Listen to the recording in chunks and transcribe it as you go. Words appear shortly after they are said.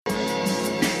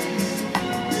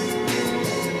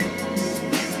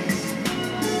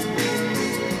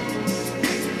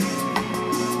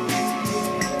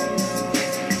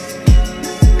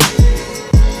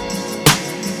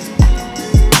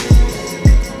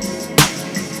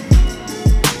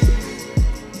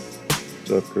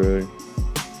up, Greg?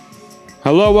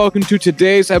 Hello, welcome to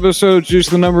today's episode of Juice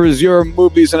the Numbers, your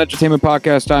movies and entertainment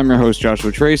podcast. I'm your host,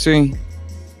 Joshua Tracy.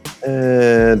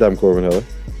 And I'm Corbin Heller.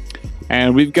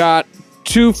 And we've got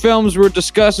two films we're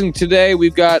discussing today.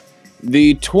 We've got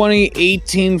the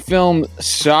 2018 film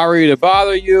Sorry to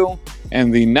Bother You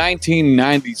and the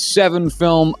 1997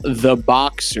 film The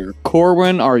Boxer.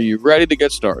 Corwin, are you ready to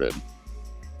get started?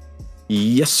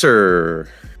 Yes, sir.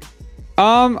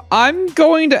 I'm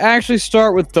going to actually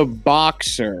start with The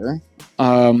Boxer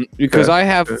because I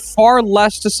have far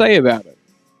less to say about it.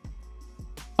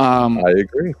 I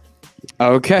agree.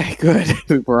 Okay, good.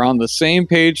 We're on the same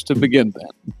page to begin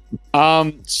then.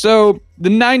 So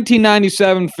the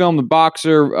 1997 film The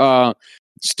Boxer,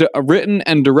 written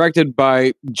and directed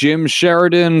by Jim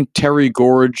Sheridan, Terry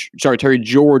George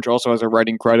also has a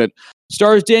writing credit.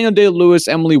 Stars Daniel Day-Lewis,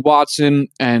 Emily Watson,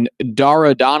 and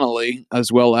Dara Donnelly, as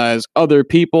well as other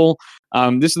people.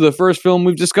 This is the first film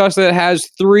we've discussed that has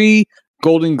 3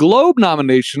 Golden Globe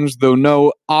nominations, though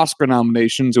no Oscar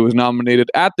nominations. It was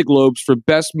nominated at the Globes for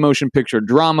Best Motion Picture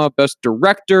Drama, Best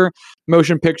Director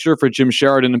Motion Picture for Jim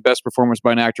Sheridan, and Best Performance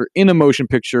by an Actor in a Motion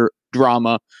Picture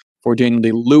Drama for Daniel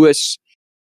Day-Lewis.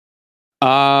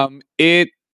 It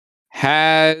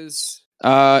has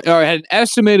had an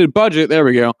estimated budget. There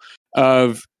we go.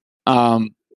 Of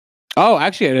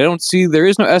actually, I don't see. There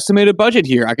is no estimated budget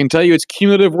here. I can tell you its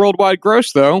cumulative worldwide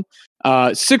gross though,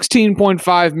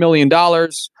 $16.5 million.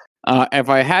 If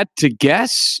I had to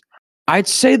guess, I'd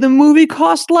say the movie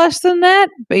cost less than that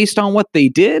based on what they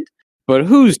did. But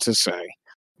who's to say?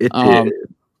 It did.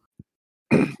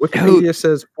 Wikipedia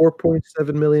says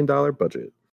 $4.7 million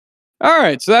budget. All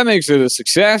right, so that makes it a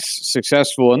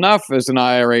successful enough as an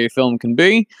IRA film can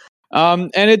be.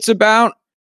 And it's about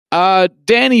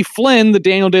Danny Flynn, the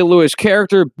Daniel Day-Lewis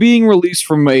character, being released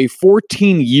from a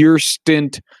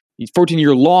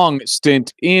 14-year-long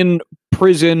stint in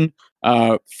prison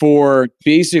for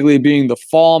basically being the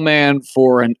fall man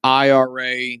for an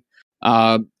IRA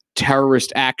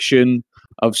terrorist action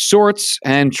of sorts,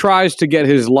 and tries to get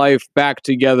his life back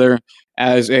together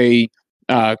as a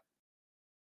as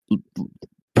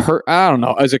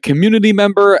a community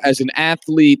member, as an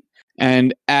athlete,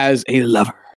 and as a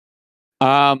lover.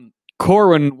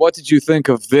 Corwin, what did you think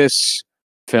of this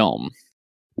film?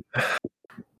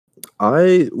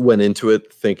 I went into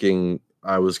it thinking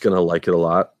I was going to like it a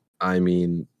lot. I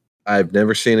mean, I've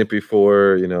never seen it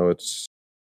before. You know, it's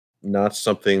not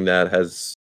something that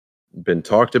has been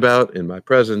talked about in my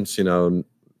presence. You know,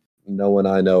 no one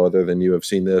I know other than you have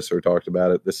seen this or talked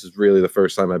about it. This is really the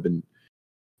first time I've been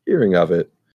hearing of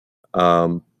it.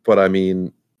 But I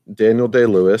mean, Daniel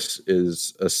Day-Lewis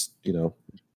is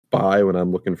buy when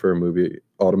I'm looking for a movie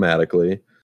automatically.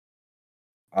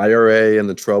 IRA and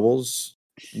the Troubles,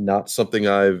 not something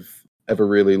I've ever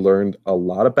really learned a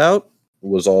lot about.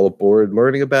 Was all aboard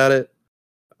learning about it.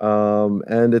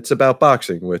 And it's about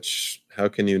boxing, which how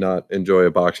can you not enjoy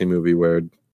a boxing movie where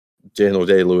Daniel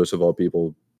Day-Lewis of all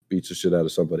people beats the shit out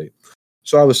of somebody?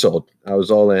 So I was sold. I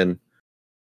was all in.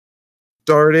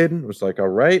 Started, was like, all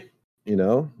right,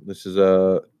 this is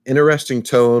a interesting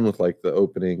tone with like the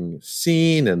opening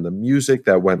scene and the music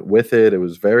that went with it. It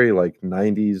was very like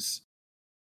 90s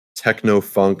techno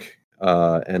funk,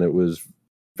 and it was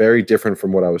very different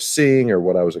from what I was seeing or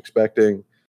what I was expecting.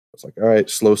 I was like, all right,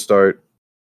 slow start.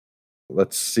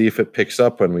 Let's see if it picks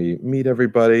up when we meet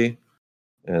everybody.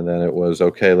 And then it was,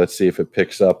 okay, let's see if it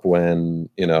picks up when,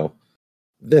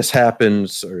 this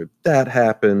happens or that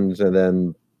happens. And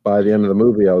then by the end of the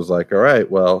movie, I was like, all right,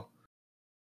 well,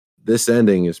 this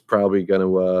ending is probably going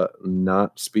to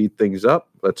not speed things up.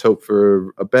 Let's hope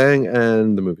for a bang,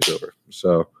 and the movie's over.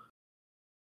 So,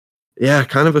 yeah,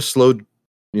 kind of a slow,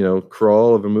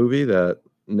 crawl of a movie that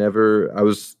I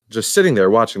was just sitting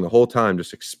there watching the whole time,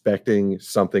 just expecting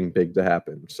something big to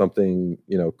happen, something,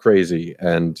 crazy.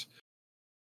 And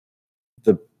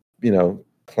the,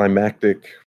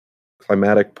 climatic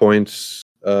points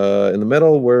in the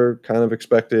middle were kind of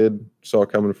expected, saw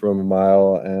it coming from a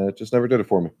mile, and it just never did it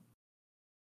for me.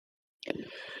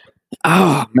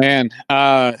 Oh, man.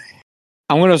 I'm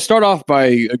going to start off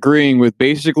by agreeing with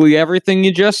basically everything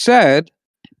you just said.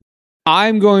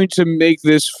 I'm going to make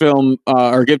this film,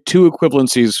 or give 2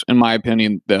 equivalencies, in my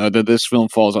opinion, that this film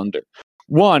falls under.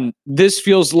 One, this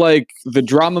feels like the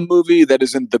drama movie that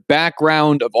is in the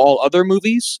background of all other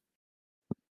movies.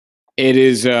 It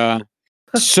is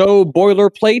so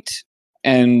boilerplate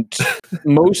and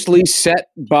mostly set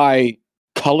by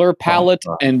color palette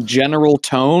and general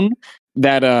tone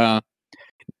that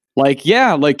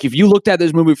if you looked at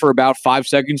this movie for about 5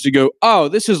 seconds, you go, oh,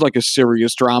 this is like a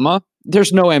serious drama.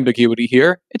 There's no ambiguity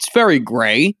here. It's very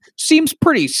gray. Seems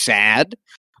pretty sad.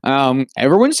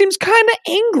 Everyone seems kind of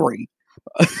angry.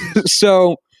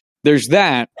 So there's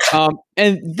that.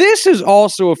 And this is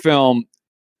also a film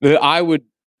that I would,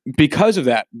 because of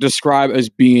that, describe as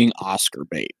being Oscar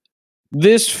bait.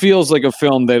 This feels like a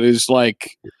film that is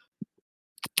like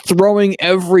throwing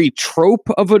every trope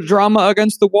of a drama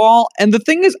against the wall. And the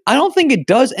thing is, I don't think it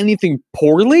does anything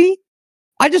poorly.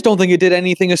 I just don't think it did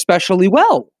anything especially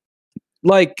well.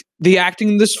 Like, the acting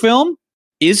in this film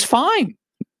is fine.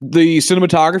 The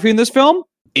cinematography in this film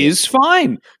is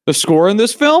fine. The score in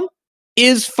this film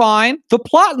is fine. The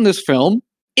plot in this film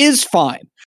is fine.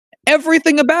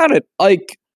 Everything about it.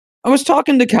 Like, I was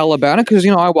talking to Kel about it because,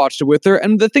 I watched it with her.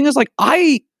 And the thing is, like,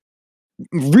 I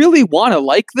really want to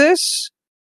like this.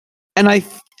 And I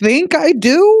think I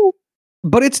do.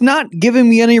 But it's not giving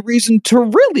me any reason to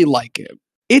really like it.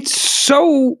 It's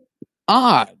so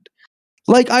odd.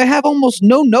 Like, I have almost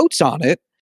no notes on it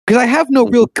because I have no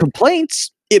real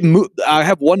complaints. I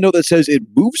have one note that says it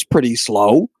moves pretty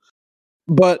slow,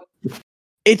 but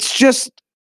it's just,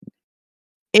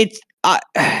 there's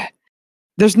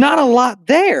not a lot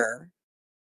there.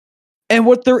 And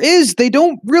what there is, they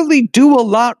don't really do a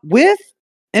lot with,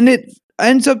 and it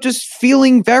ends up just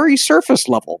feeling very surface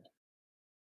level.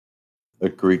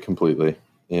 Agree completely.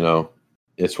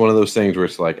 It's one of those things where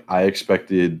it's like, I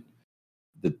expected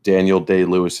the Daniel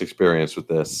Day-Lewis experience with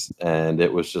this, and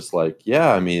it was just like,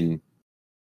 yeah, I mean,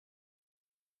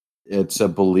 it's a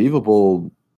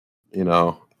believable,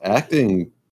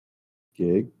 acting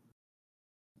gig.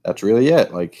 That's really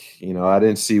it. Like, I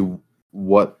didn't see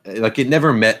it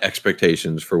never met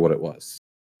expectations for what it was.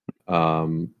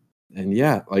 And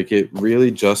yeah, like, it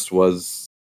really just was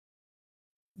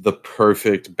the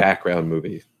perfect background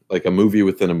movie, like a movie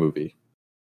within a movie.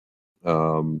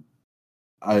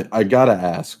 I gotta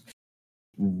ask,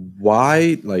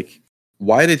 why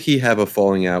did he have a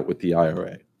falling out with the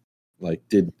IRA? Like,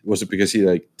 was it because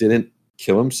he didn't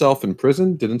kill himself in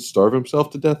prison, didn't starve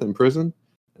himself to death in prison,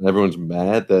 and everyone's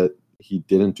mad that he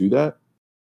didn't do that,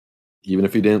 even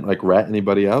if he didn't rat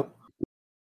anybody out?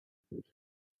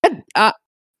 I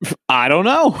don't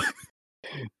know.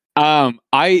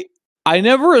 I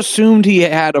never assumed he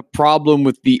had a problem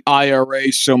with the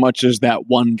IRA so much as that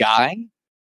one guy.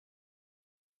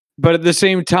 But at the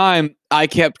same time, I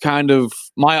kept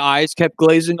my eyes kept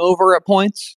glazing over at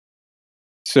points.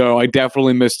 So I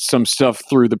definitely missed some stuff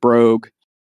through the brogue.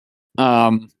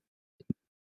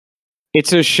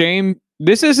 It's a shame.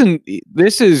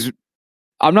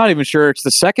 I'm not even sure it's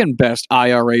the second best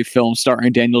IRA film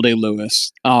starring Daniel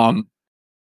Day-Lewis. Oh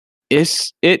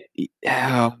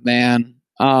man.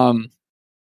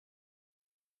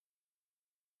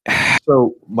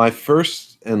 So my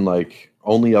first and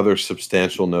only other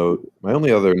substantial note, my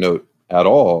only other note at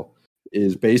all,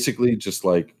 is basically just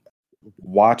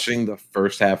watching the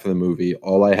first half of the movie.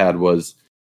 All I had was,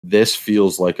 this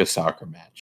feels like a soccer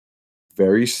match.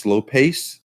 Very slow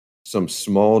pace, some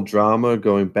small drama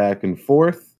going back and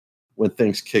forth. When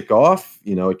things kick off,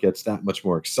 it gets that much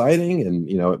more exciting, and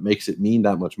it makes it mean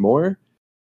that much more.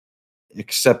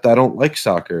 Except I don't like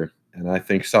soccer, and I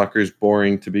think soccer is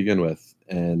boring to begin with,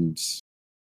 and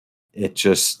it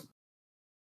just,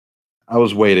 I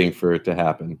was waiting for it to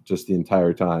happen just the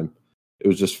entire time. It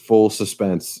was just full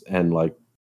suspense, and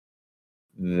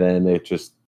then it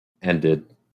just ended.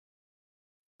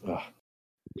 Ugh.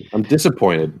 I'm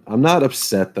disappointed. I'm not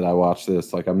upset that I watched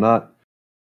this. I'm not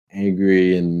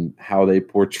angry in how they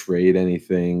portrayed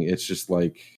anything. It's just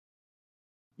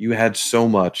you had so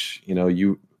much,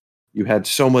 you had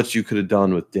so much you could have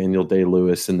done with Daniel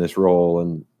Day-Lewis in this role,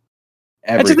 and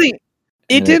everything. That's the thing.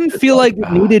 It didn't feel like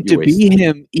it needed to be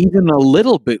him even a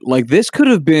little bit. Like, this could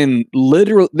have been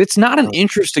literal. It's not an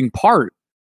interesting part.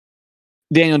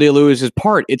 Daniel Day-Lewis's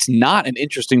part. It's not an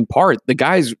interesting part. The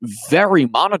guy's very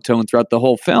monotone throughout the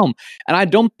whole film, and I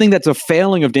don't think that's a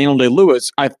failing of Daniel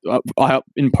Day-Lewis. I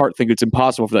in part think it's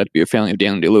impossible for that to be a failing of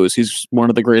Daniel Day-Lewis. He's one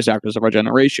of the greatest actors of our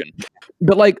generation.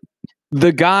 But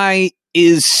the guy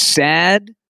is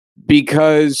sad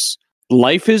because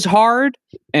life is hard,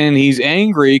 and he's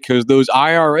angry because those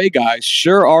IRA guys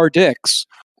sure are dicks.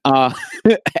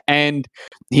 And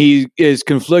he is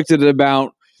conflicted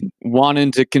about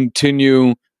wanting to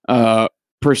continue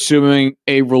pursuing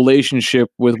a relationship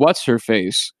with what's her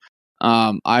face?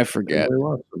 I forget.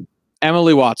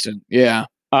 Emily Watson. Yeah.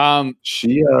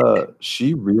 She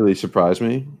really surprised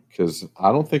me because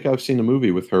I don't think I've seen a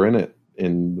movie with her in it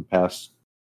in the past,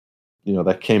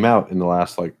 that came out in the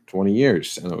last 20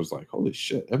 years. And I was like, holy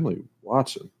shit, Emily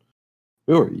Watson.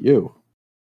 Who are you?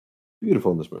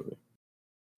 Beautiful in this movie.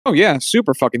 Oh yeah,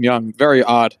 super fucking young. Very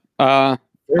odd.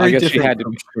 Very guess she different had to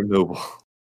from be. Chernobyl.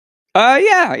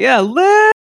 Yeah, a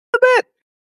little bit.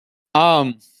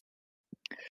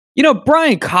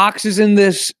 Brian Cox is in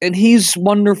this, and he's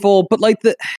wonderful. But like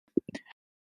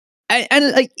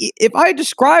like if I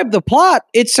describe the plot,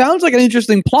 it sounds like an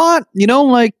interesting plot.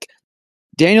 Like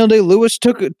Daniel Day-Lewis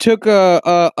took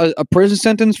a prison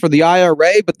sentence for the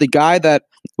IRA, but the guy that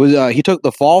was he took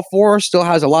the fall for still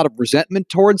has a lot of resentment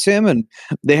towards him, and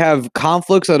they have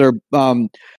conflicts that are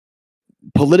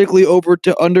politically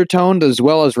undertoned as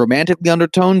well as romantically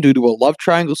undertoned due to a love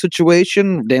triangle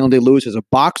situation. Daniel Day-Lewis is a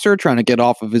boxer trying to get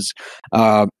off of his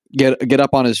get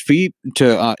up on his feet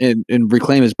to and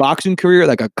reclaim his boxing career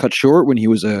that got cut short when he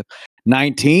was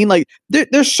 19. Like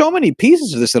there's so many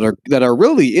pieces of this that are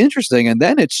really interesting, and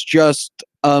then it's just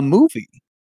a movie.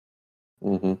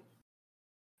 Mm-hmm.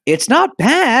 It's not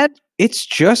bad. It's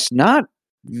just not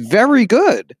very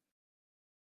good.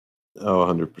 Oh,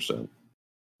 100%.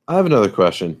 I have another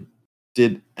question.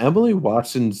 Did Emily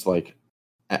Watson's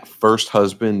first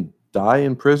husband die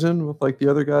in prison with the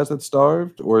other guys that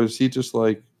starved, or is he just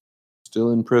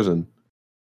still in prison?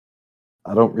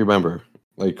 I don't remember.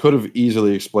 Could have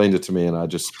easily explained it to me, and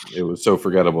it was so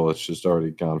forgettable. It's just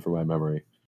already gone from my memory.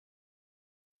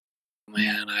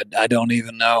 Man, I don't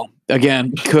even know.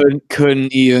 Again,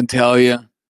 couldn't even tell you.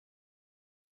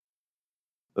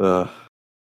 I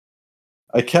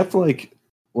kept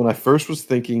when I first was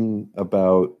thinking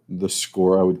about the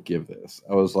score I would give this,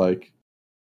 I was like,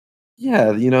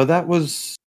 yeah, that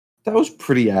was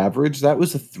pretty average. That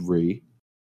was a 3.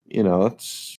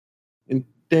 It's and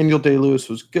Daniel Day-Lewis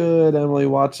was good. Emily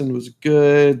Watson was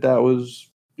good. That was,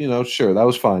 sure, that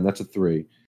was fine. That's a 3.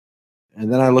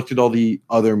 And then I looked at all the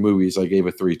other movies I gave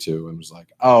a 3 to and was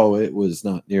like, oh, it was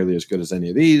not nearly as good as any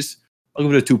of these. I'll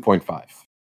give it a 2.5.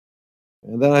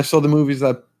 And then I saw the movies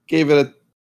that gave it a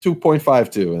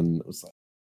 2.5 to, and it was like,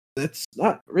 it's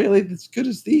not really as good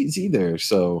as these either.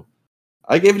 So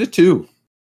I gave it a 2.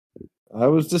 I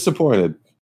was disappointed.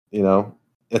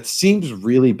 It seems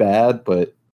really bad,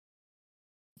 but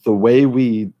the way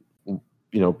we,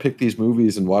 pick these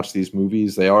movies and watch these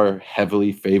movies, they are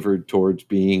heavily favored towards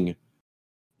being,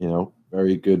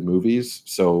 very good movies.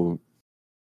 So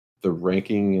the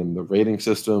ranking and the rating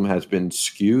system has been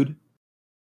skewed.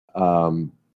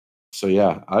 So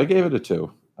yeah, I gave it a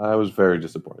 2. I was very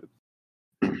disappointed.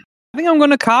 I think I'm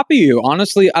going to copy you,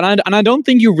 honestly, and I don't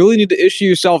think you really need to issue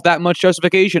yourself that much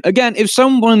justification. Again, if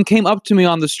someone came up to me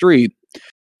on the street,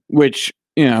 which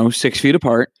 6 feet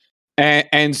apart,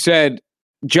 and said,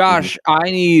 "Josh,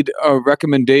 I need a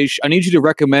recommendation. I need you to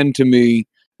recommend to me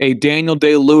a Daniel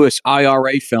Day-Lewis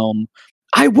IRA film,"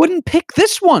 I wouldn't pick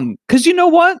this one because you know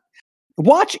what?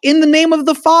 Watch In the Name of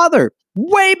the Father.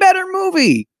 Way better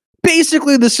movie.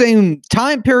 Basically the same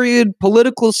time period,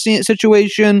 political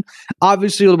situation,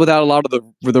 obviously without a lot of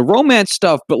the romance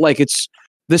stuff, but it's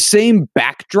the same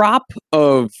backdrop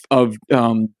of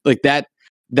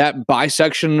that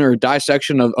bisection or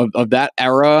dissection of that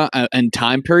era and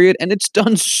time period, and it's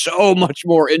done so much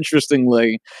more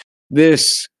interestingly.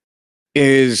 This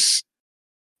is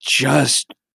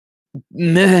just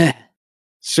meh.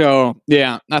 So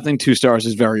yeah, I think 2 stars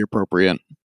is very appropriate.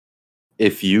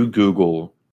 If you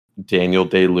Google Daniel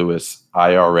Day-Lewis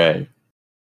IRA,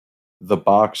 The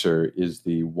Boxer is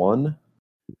the 1,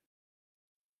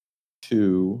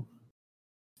 2,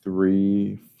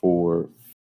 3, 4,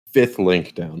 5th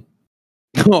link down.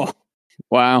 Oh,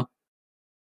 wow.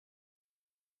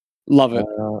 Love it.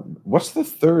 What's the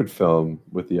 3rd film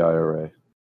with the IRA?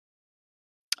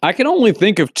 I can only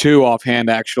think of 2 offhand,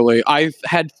 actually. I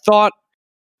had thought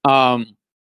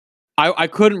I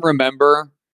couldn't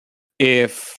remember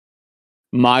if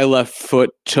My Left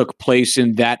Foot took place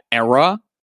in that era.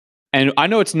 And I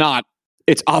know it's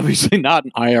obviously not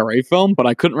an IRA film, but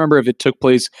I couldn't remember if it took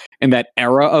place in that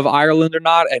era of Ireland or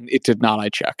not, and it did not. I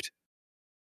checked.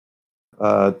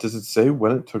 Does it say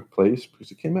when it took place?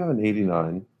 Because it came out in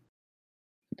 89.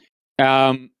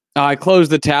 I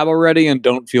closed the tab already and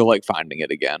don't feel like finding it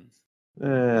again.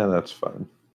 That's fine.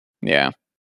 Yeah.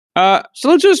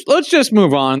 So let's just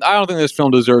move on. I don't think this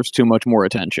film deserves too much more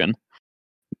attention.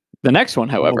 The next one,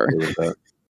 however.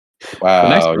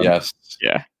 Wow, yes.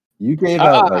 Yeah. You gave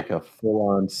out a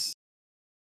full-on... It's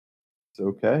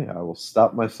okay, I will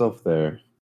stop myself there.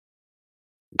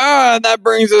 That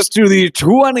brings us to the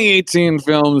 2018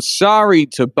 film, Sorry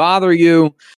to Bother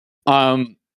You.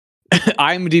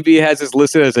 IMDb has this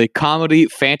listed as a comedy,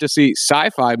 fantasy,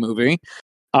 sci-fi movie.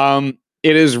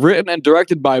 It is written and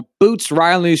directed by Boots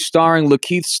Riley, starring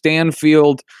Lakeith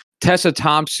Stanfield, Tessa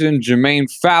Thompson, Jermaine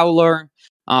Fowler,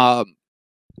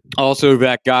 also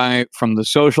that guy from The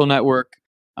Social Network.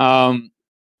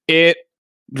 It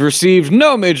received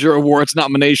no major awards,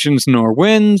 nominations, nor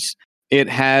wins. It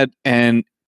had an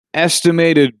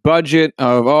estimated budget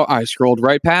of, I scrolled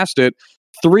right past it,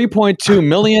 $3.2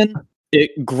 million.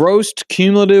 It grossed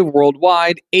cumulative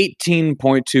worldwide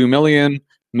 $18.2 million,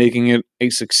 making it a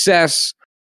success.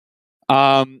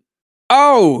 Taglines.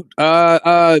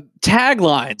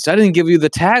 I didn't give you the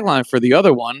tagline for the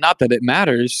other one. Not that it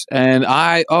matters. And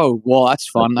that's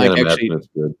fun. I can't imagine it's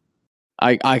good.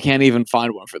 I can't even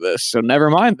find one for this. So never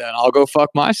mind then. I'll go fuck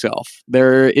myself.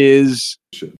 There's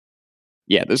no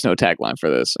tagline for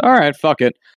this. All right, fuck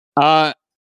it.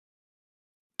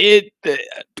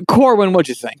 Corwin, what'd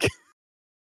you think?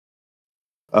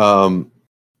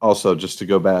 Also, just to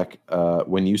go back,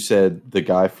 when you said the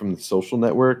guy from The Social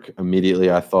Network, immediately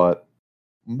I thought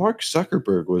Mark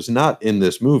Zuckerberg was not in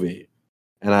this movie.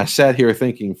 And I sat here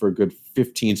thinking for a good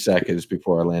 15 seconds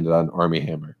before I landed on Armie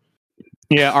Hammer.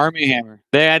 Yeah, Armie Hammer.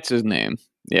 That's his name.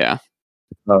 Yeah.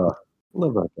 Love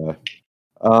that guy.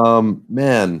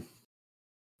 Man,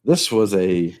 this was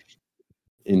a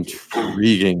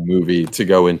intriguing movie to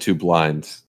go into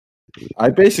blind. I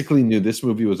basically knew this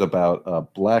movie was about a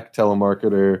black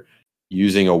telemarketer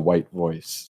using a white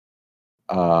voice,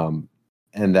 and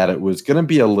that it was going to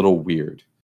be a little weird.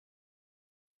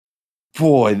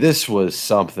 Boy, this was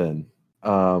something.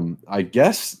 I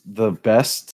guess the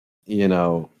best,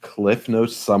 Cliff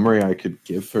Notes summary I could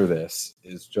give for this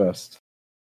is just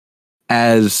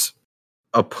as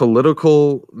a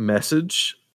political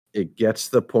message, it gets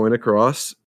the point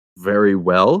across very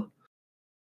well.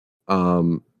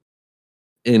 In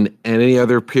any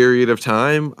other period of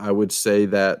time, I would say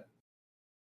that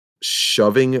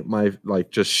shoving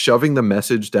the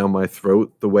message down my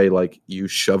throat the way like you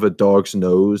shove a dog's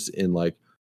nose in like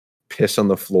piss on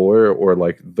the floor or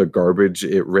like the garbage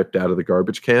it ripped out of the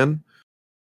garbage can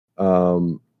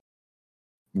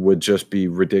would just be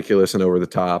ridiculous and over the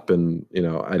top, and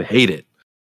I'd hate it.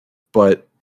 But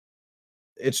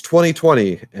it's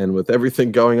 2020, and with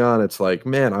everything going on, it's like,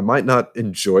 man, I might not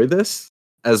enjoy this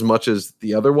as much as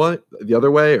the other way,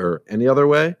 or any other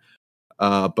way.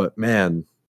 But man,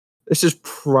 this is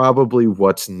probably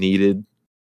what's needed.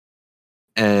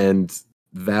 And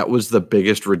that was the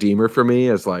biggest redeemer for me,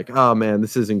 as like, oh man,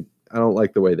 I don't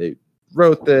like the way they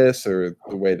wrote this or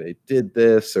the way they did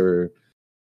this, or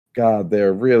God,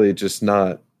 they're really just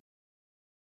not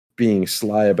being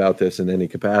sly about this in any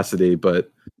capacity.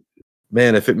 But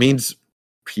man, if it means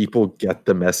people get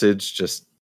the message just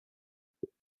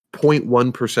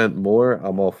 0.1% more,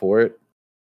 I'm all for it.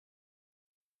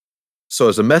 So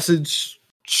as a message,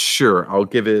 sure, I'll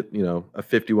give it, a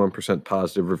 51%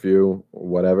 positive review or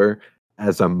whatever.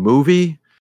 As a movie,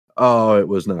 it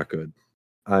was not good.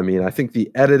 I mean, I think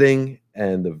the editing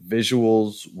and the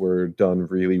visuals were done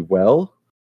really well.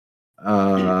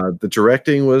 The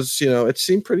directing was, it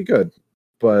seemed pretty good,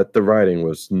 but the writing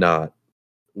was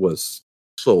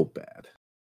so bad.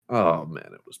 Oh man,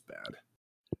 it was bad.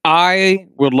 I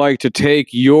would like to take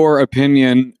your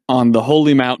opinion on The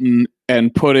Holy Mountain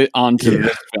and put it onto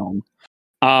this film.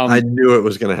 I knew it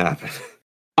was going to happen.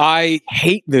 I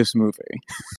hate this movie.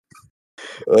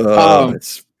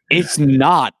 It's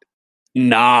not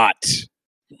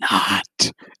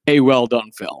a well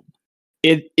done film.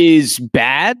 It is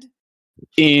bad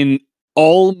in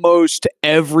almost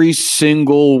every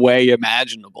single way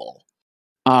imaginable.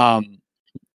 And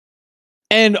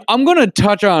I'm going to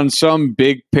touch on some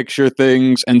big picture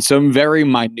things and some very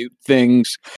minute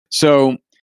things. So,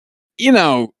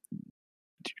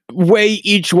 weigh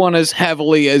each one as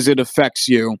heavily as it affects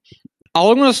you.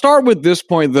 I'm going to start with this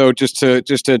point, though, just to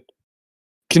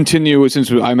continue,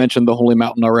 since I mentioned The Holy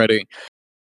Mountain already.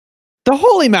 The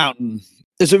Holy Mountain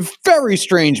is a very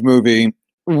strange movie.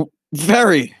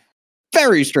 Very,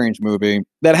 very strange movie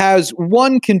that has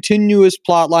one continuous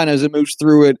plot line as it moves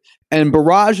through it and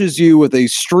barrages you with a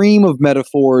stream of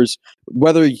metaphors,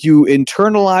 whether you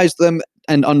internalize them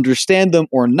and understand them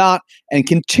or not, and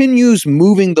continues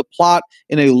moving the plot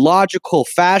in a logical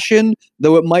fashion,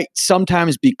 though it might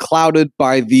sometimes be clouded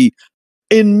by the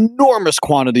enormous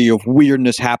quantity of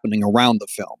weirdness happening around the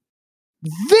film.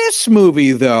 This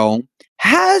movie, though,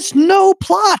 has no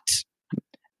plot.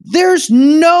 There's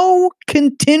no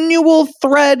continual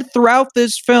thread throughout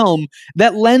this film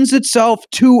that lends itself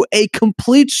to a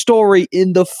complete story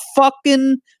in the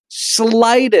fucking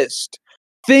slightest.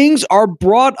 Things are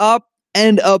brought up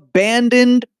and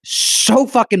abandoned so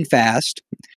fucking fast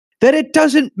that it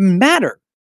doesn't matter.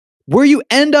 Where you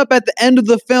end up at the end of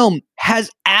the film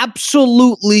has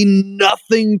absolutely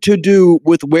nothing to do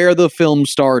with where the film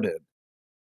started.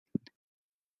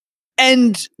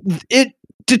 And it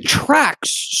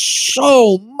detracts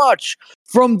so much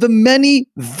from the many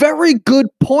very good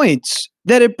points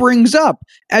that it brings up,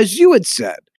 as you had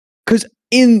said. Because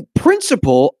in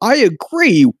principle, I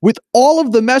agree with all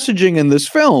of the messaging in this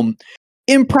film.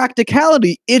 In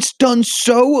practicality, it's done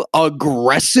so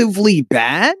aggressively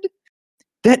bad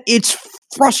that it's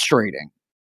frustrating.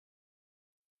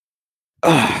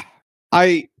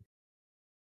 I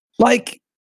like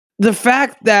the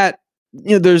fact that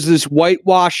there's this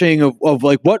whitewashing of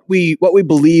like what we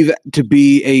believe to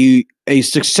be a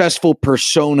successful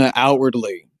persona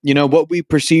outwardly. What we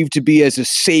perceive to be as a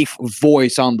safe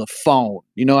voice on the phone.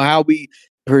 How we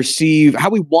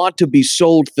want to be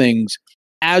sold things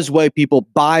as white people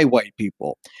by white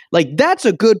people. Like, that's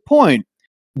a good point.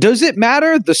 Does it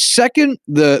matter the second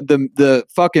the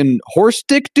fucking horse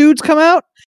dick dudes come out?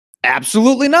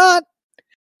 Absolutely not.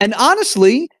 And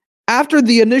honestly, after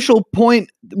the initial point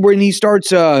when he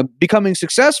starts becoming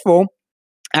successful,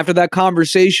 after that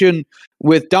conversation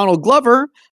with Donald Glover,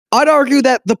 I'd argue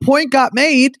that the point got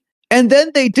made, and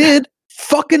then they did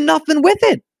fucking nothing with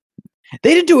it.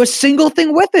 They didn't do a single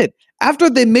thing with it. After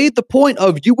they made the point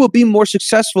of you will be more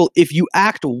successful if you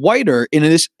act whiter in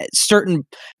this certain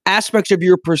aspects of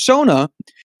your persona,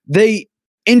 they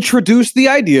introduced the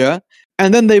idea,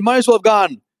 and then they might as well have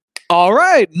gone, all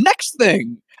right, next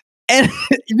thing. And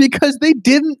because they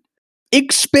didn't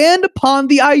expand upon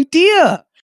the idea.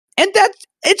 And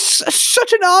it's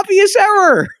such an obvious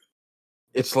error.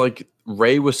 It's like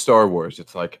Rey with Star Wars.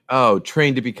 It's like, oh,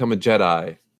 train to become a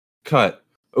Jedi. Cut.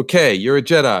 Okay, you're a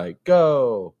Jedi.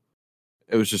 Go.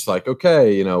 It was just like,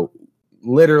 okay,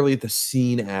 literally the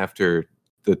scene after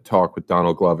the talk with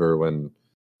Donald Glover when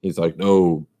he's like,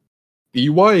 no, be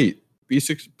white.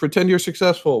 Pretend you're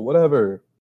successful, whatever.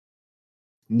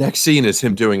 Next scene is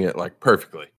him doing it like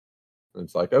perfectly. And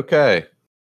it's like, okay.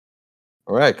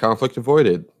 All right, conflict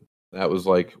avoided. That was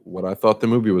like what I thought the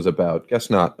movie was about. Guess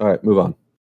not. All right, move on.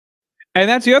 And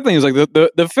that's the other thing is like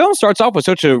the film starts off with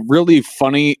such a really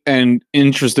funny and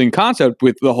interesting concept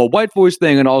with the whole white voice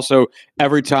thing, and also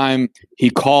every time he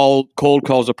cold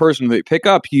calls a person they pick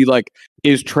up, he like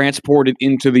is transported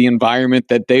into the environment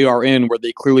that they are in where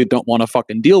they clearly don't want to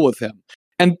fucking deal with him.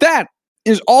 And that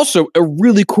is also a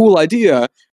really cool idea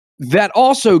that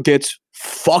also gets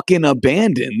fucking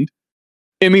abandoned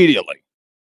immediately.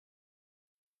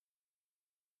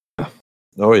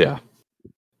 Oh yeah.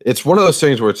 It's one of those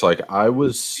things where it's like I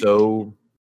was so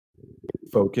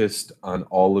focused on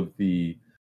all of the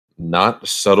not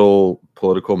subtle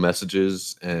political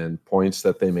messages and points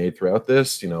that they made throughout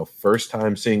this. First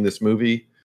time seeing this movie,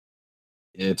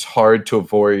 it's hard to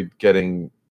avoid getting,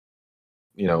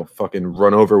 fucking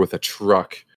run over with a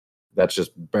truck that's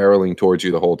just barreling towards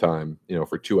you the whole time,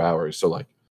 for 2 hours. So like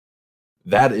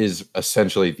that is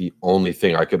essentially the only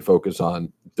thing I could focus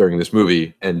on during this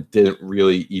movie, and didn't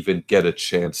really even get a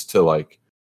chance to like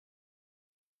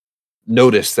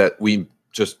notice that we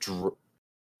just,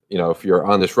 if you're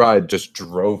on this ride, just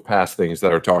drove past things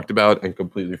that are talked about and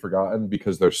completely forgotten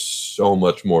because there's so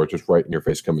much more just right in your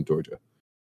face coming towards you.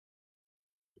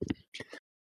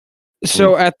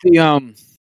 So at the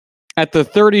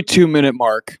 32-minute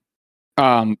mark,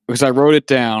 because I wrote it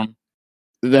down,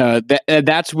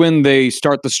 that's when they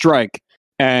start the strike.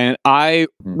 And I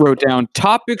wrote down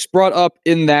topics brought up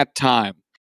in that time.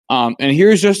 And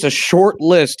here's just a short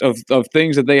list of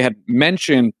things that they had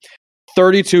mentioned.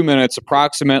 32 minutes,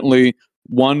 approximately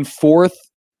 1/4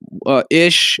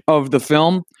 ish of the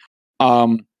film.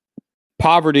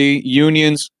 Poverty,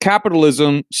 unions,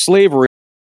 capitalism, slavery.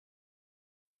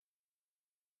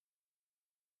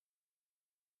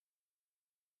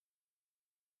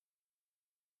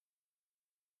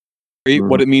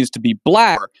 What it means to be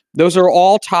black. Those are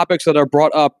all topics that are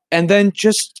brought up, and then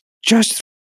just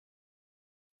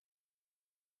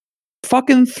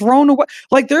fucking thrown away.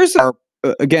 Like there's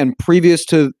again previous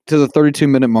to the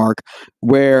 32-minute mark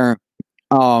where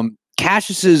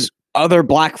Cassius's other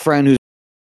black friend who's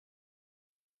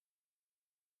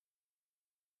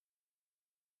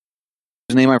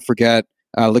his name I forget,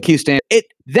 Lakeith Stanfield.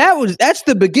 That's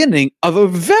the beginning of a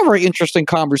very interesting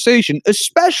conversation,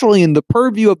 especially in the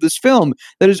purview of this film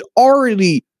that has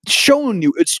already shown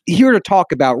you it's here to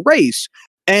talk about race.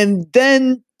 And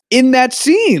then in that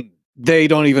scene, they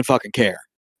don't even fucking care.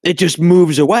 It just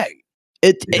moves away.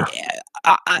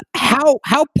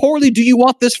 How poorly do you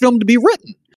want this film to be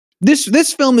written?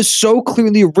 This film is so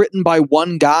clearly written by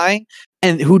one guy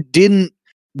and who didn't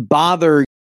bother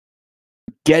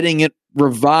getting it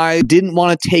revised, didn't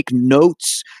want to take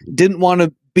notes, didn't want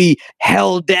to be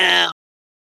held down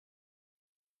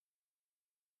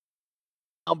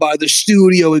by the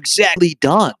studio exactly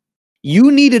done.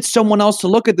 You needed someone else to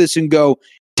look at this and go,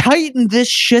 tighten this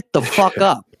shit the fuck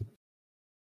up.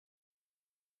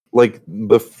 Like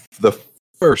the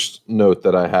first note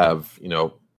that I have,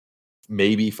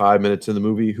 maybe 5 minutes in the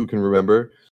movie, who can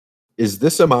remember? Is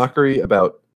this a mockery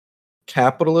about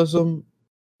capitalism,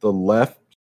 the left,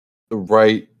 the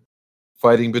right,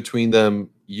 fighting between them,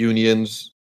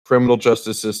 unions, criminal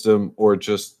justice system, or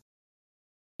just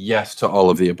yes to all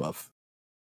of the above?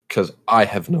 Because I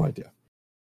have no idea.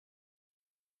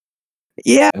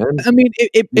 Yeah, And, I mean,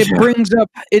 it brings up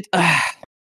it.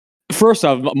 First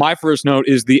off, my first note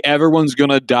is the everyone's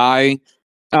gonna die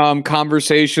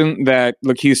conversation that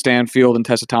Lakeith Stanfield and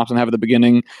Tessa Thompson have at the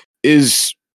beginning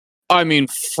is, I mean,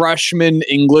 freshman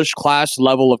English class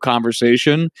level of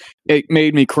conversation. It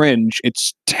made me cringe.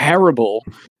 It's terrible.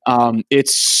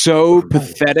 It's so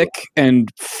pathetic and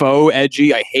faux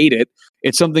edgy. I hate it.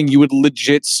 It's something you would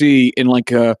legit see in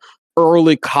like a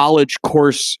early college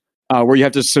course where you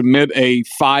have to submit a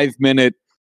 5-minute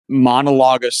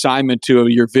monologue assignment to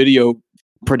your video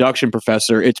production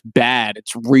professor. It's bad.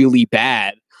 It's really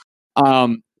bad.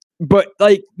 But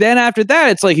like then after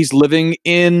that, it's like he's living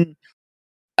in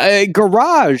a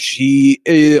garage. He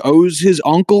owes his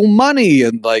uncle money,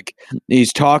 and like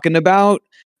he's talking about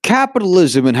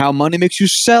capitalism and how money makes you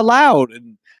sell out,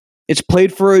 and it's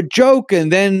played for a joke.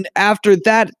 And then after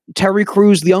that, Terry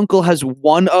Crews, the uncle, has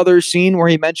one other scene where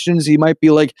he mentions he might be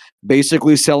like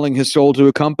basically selling his soul to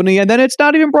a company, and then it's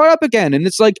not even brought up again. And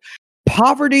it's like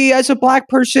poverty as a black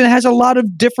person has a lot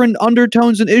of different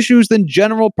undertones and issues than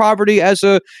general poverty as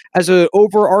a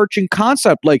overarching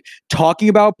concept. Like talking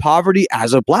about poverty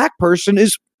as a black person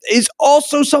is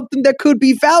also something that could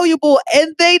be valuable,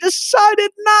 and they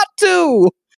decided not to.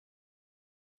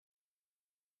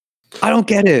 I don't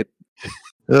get it.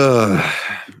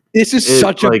 This is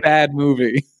such a bad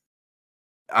movie.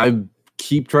 I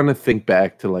keep trying to think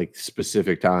back to like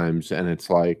specific times, and it's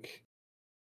like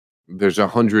there's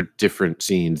 100 different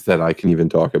scenes that I can even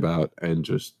talk about, and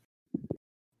just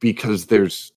because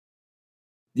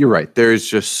you're right, there's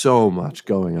just so much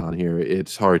going on here,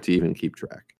 it's hard to even keep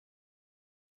track.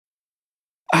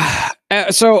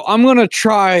 So I'm gonna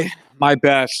try my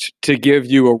best to give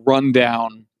you a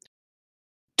rundown.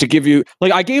 To give you,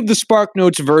 like, I gave the Spark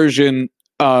Notes version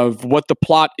of what the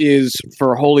plot is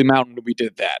for Holy Mountain. We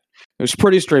did that. It was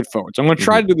pretty straightforward. So I'm going to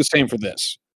try to do the same for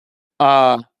this.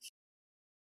 Down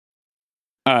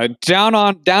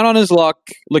on his luck,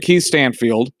 Lakeith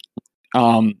Stanfield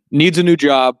needs a new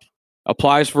job,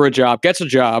 applies for a job, gets a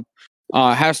job,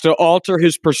 has to alter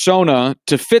his persona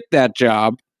to fit that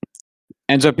job,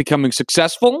 ends up becoming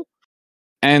successful,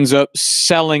 ends up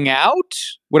selling out,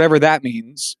 whatever that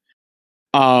means.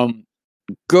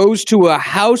 Goes to a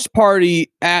house party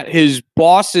at his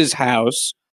boss's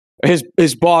house.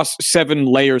 His boss 7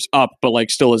 layers up, but like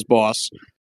still his boss.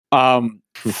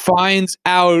 Finds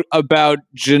out about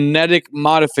genetic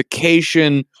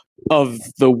modification of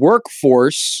the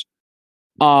workforce.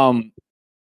 And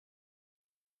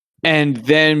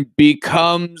then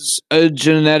becomes a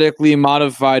genetically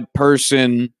modified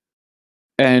person,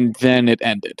 and then it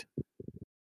ended.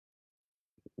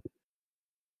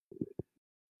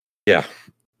 Yeah.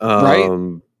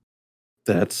 Right?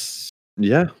 That's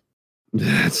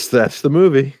the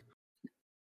movie.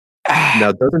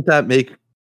 Now, doesn't that make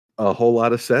a whole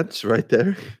lot of sense right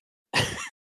there?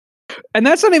 And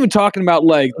that's not even talking about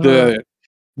like the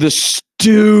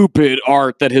stupid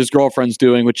art that his girlfriend's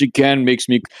doing, which again makes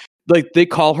me like, they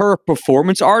call her a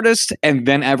performance artist, and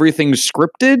then everything's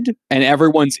scripted and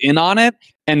everyone's in on it.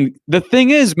 And the thing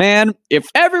is, man, if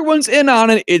everyone's in on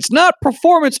it, it's not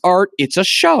performance art, it's a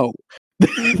show.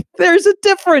 There's a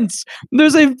difference.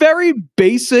 There's a very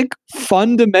basic,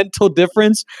 fundamental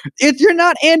difference. If you're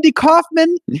not Andy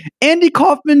Kaufman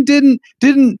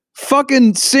didn't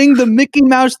fucking sing the Mickey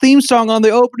Mouse theme song on the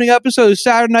opening episode of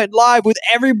Saturday Night Live with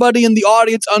everybody in the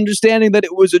audience understanding that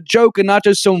it was a joke and not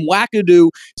just some wackadoo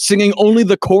singing only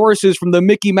the choruses from the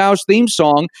Mickey Mouse theme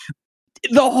song.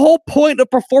 The whole point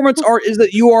of performance art is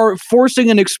that you are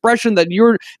forcing an expression that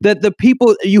the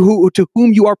people to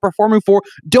whom you are performing for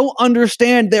don't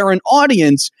understand they're an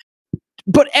audience.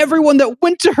 But everyone that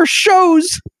went to her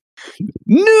shows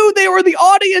knew they were the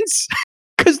audience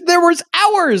because there was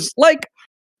hours. Like,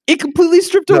 it completely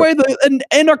stripped away an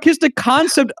anarchistic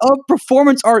concept of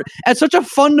performance art at such a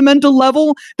fundamental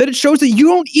level that it shows that you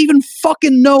don't even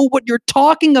fucking know what you're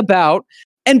talking about.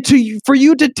 And for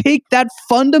you to take that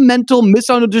fundamental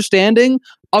misunderstanding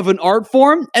of an art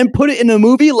form and put it in a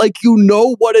movie like you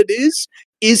know what it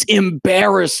is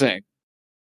embarrassing.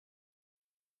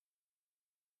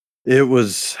 It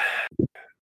was,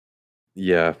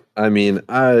 yeah. I mean,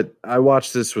 I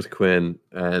watched this with Quinn,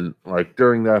 and like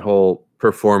during that whole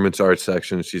performance art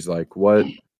section. She's like, "What?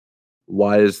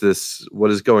 Why is this?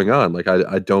 What is going on? Like,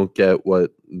 I don't get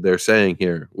what they're saying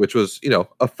here," which was,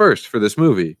 a first for this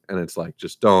movie. And it's like,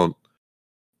 just don't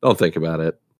think about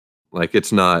it. Like,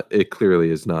 it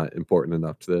clearly is not important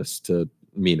enough to this to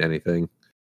mean anything.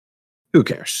 Who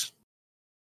cares?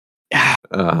 Yeah.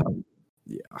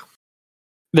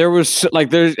 There's,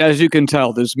 as you can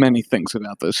tell, there's many things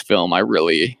about this film I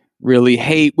really, really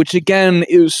hate, which again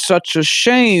is such a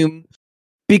shame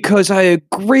because I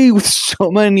agree with so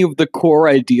many of the core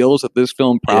ideals that this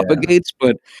film propagates,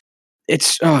 but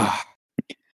it's,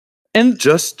 and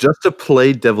just to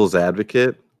play devil's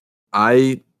advocate,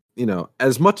 as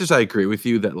much as I agree with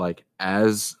you that, like,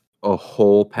 as a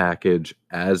whole package,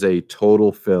 as a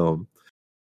total film,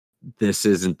 this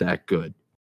isn't that good.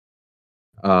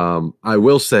 I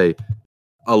will say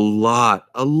a lot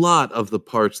of the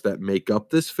parts that make up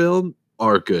this film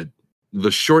are good. The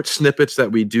short snippets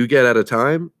that we do get at a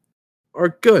time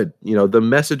are good. The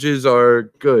messages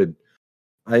are good.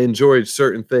 I enjoyed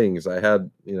certain things. I had,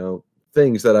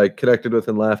 things that I connected with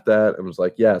and laughed at and was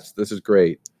like, yes, this is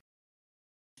great.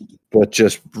 But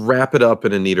just wrap it up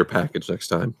in a neater package next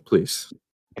time, please.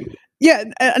 Yeah,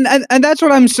 and that's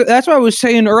what I was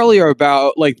saying earlier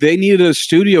about, like, they needed a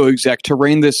studio exec to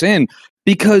rein this in,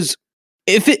 because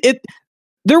if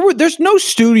there's no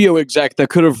studio exec that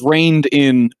could have reined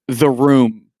in The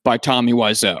Room by Tommy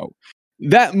Wiseau.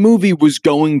 That movie was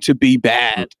going to be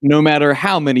bad no matter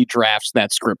how many drafts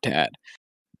that script had.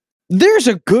 There's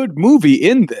a good movie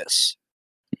in this.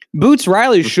 Boots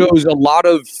Riley shows a lot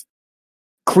of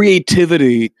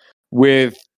creativity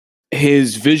with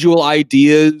his visual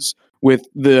ideas, with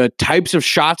the types of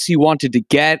shots he wanted to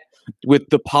get, with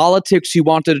the politics he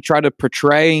wanted to try to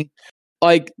portray.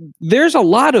 Like, there's a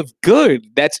lot of good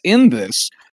that's in this.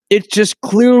 It's just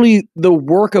clearly the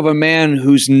work of a man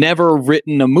who's never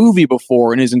written a movie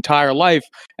before in his entire life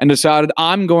and decided,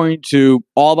 I'm going to,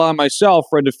 all by myself,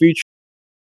 write a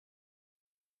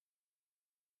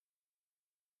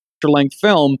feature-length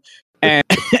film, and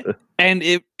and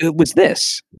it was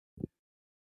this.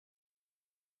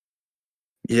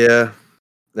 Yeah,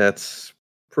 that's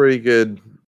pretty good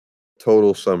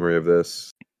total summary of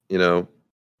this.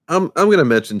 I'm gonna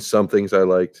mention some things I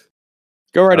liked.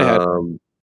 Go right ahead.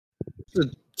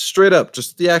 Straight up,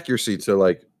 just the accuracy to,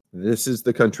 like, this is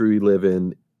the country we live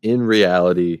in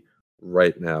reality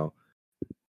right now.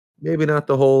 Maybe not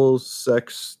the whole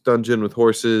sex dungeon with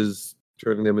horses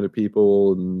turning them into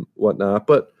people and whatnot,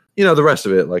 but the rest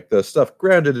of it, like the stuff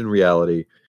grounded in reality,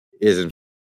 is in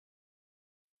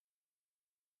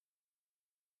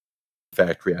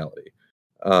fact reality.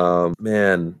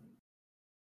 Man,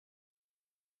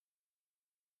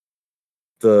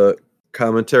 the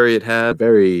commentary it had,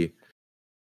 very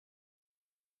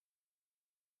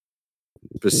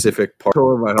specific part.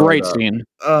 Great scene.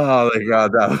 Oh my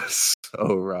god, that was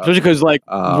so rough. Especially because, like,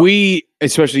 we,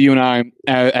 especially you and I,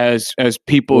 as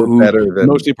people who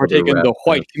mostly partake in the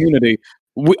white community,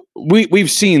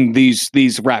 we've seen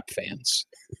these rap fans.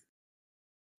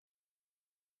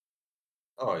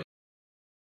 Oh, yeah.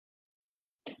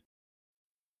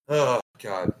 Oh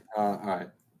god. All right,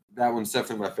 that one's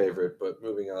definitely my favorite. But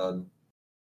moving on,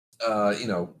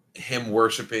 him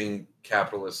worshiping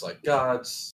capitalists like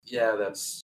gods. Yeah,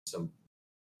 that's some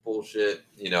bullshit.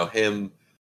 Him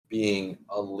being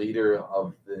a leader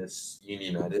of this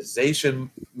unionization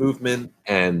movement,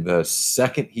 and the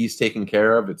second he's taken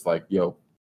care of, it's like, yo,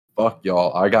 fuck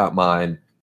y'all, I got mine,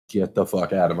 get the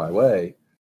fuck out of my way.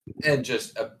 And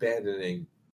just abandoning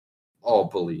all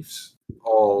beliefs,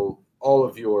 all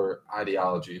of your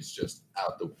ideologies just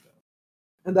out the window.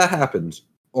 And that happens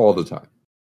all the time.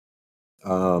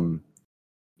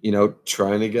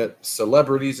 Trying to get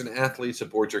celebrities and athletes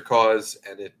aboard your cause,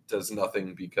 and it does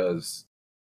nothing because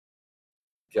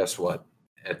guess what?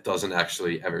 It doesn't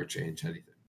actually ever change anything.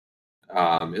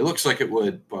 It looks like it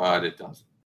would, but it doesn't.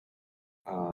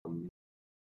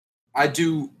 I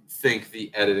do think the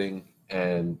editing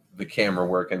and the camera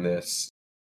work in this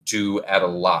do add a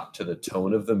lot to the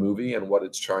tone of the movie and what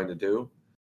it's trying to do.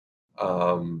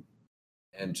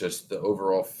 And just the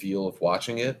overall feel of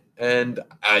watching it. And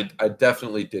I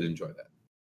definitely did enjoy that.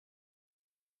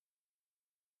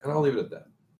 And I'll leave it at that.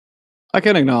 I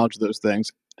can acknowledge those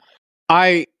things.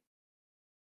 I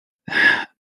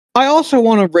also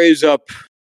want to raise up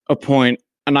a point,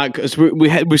 and because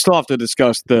we still have to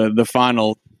discuss the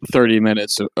final 30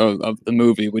 minutes of the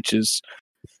movie, which is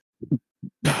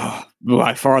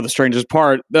by far the strangest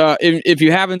part. If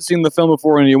you haven't seen the film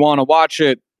before and you want to watch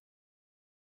it,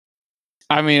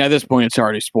 I mean, at this point, it's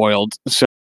already spoiled. So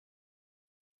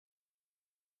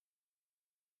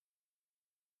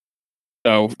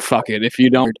So fuck it if you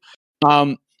don't.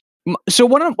 So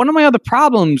one of my other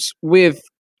problems with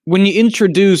when you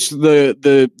introduce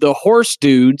the horse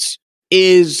dudes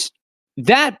is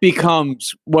that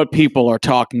becomes what people are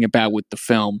talking about with the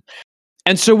film.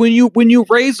 And so when you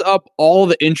raise up all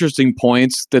the interesting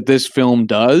points that this film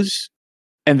does,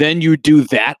 and then you do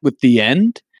that with the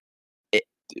end,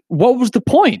 what was the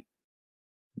point?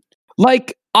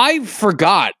 Like, I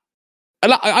forgot.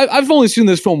 I've only seen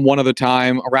this film one other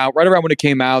time, right around when it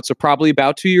came out, so probably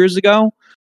about 2 years ago.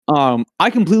 I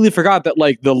completely forgot that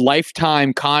like the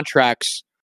lifetime contracts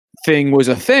thing was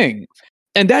a thing,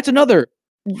 and that's another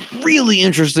really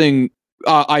interesting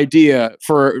idea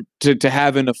to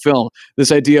have in a film.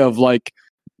 This idea of like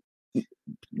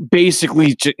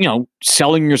basically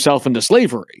selling yourself into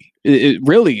slavery. It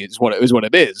really is what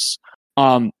it is.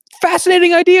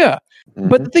 Fascinating idea. Mm-hmm.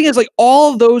 But the thing is, like,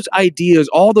 all of those ideas,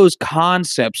 all those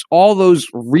concepts, all those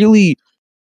really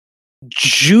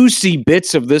juicy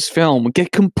bits of this film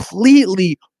get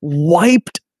completely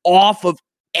wiped off of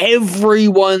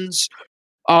everyone's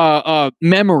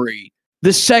memory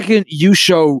the second you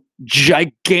show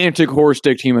gigantic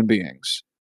horse-dicked human beings.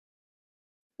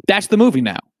 That's the movie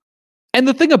now. And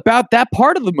the thing about that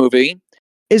part of the movie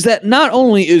is that not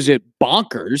only is it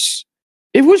bonkers,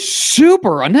 it was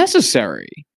super unnecessary.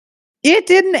 It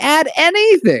didn't add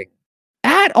anything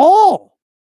at all.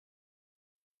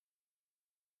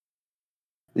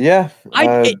 Yeah.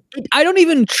 I don't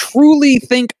even truly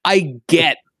think I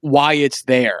get why it's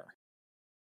there.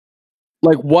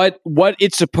 Like what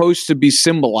it's supposed to be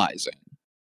symbolizing.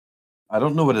 I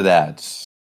don't know what it adds.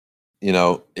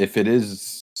 If it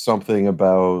is something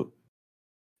about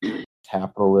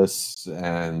capitalists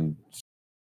and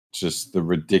just the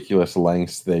ridiculous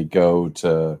lengths they go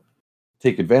to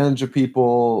take advantage of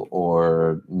people,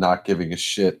 or not giving a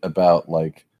shit about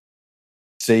like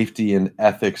safety and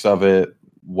ethics of it,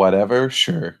 whatever,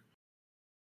 sure.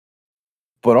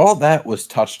 But all that was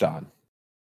touched on.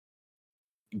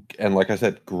 And like I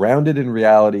said, grounded in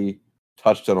reality,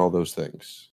 touched on all those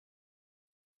things.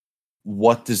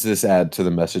 What does this add to the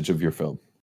message of your film?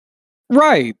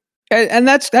 Right. And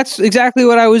that's exactly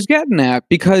what I was getting at,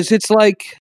 because it's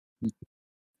like,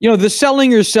 the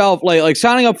selling yourself, like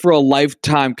signing up for a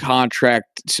lifetime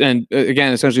contract, and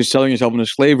again, essentially selling yourself into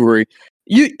slavery.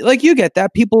 You get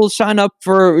that. People sign up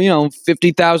for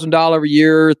 $50,000 a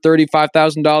year,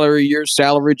 $35,000 a year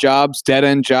salary jobs, dead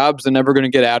end jobs they're never going to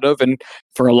get out of. And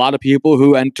for a lot of people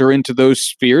who enter into those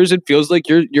spheres, it feels like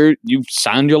you've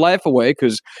signed your life away,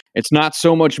 because it's not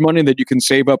so much money that you can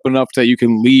save up enough that you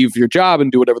can leave your job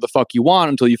and do whatever the fuck you want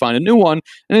until you find a new one.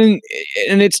 And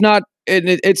it's not. And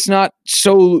it's not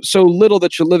so little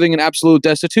that you're living in absolute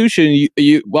destitution.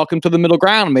 You welcome to the middle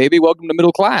ground, maybe welcome to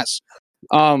middle class.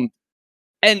 And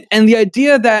the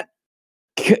idea that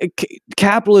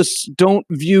capitalists don't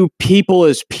view people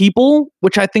as people,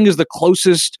 which I think is the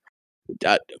closest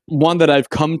one that I've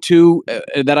come to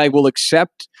that I will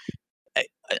accept,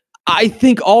 I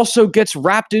think also gets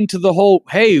wrapped into the whole,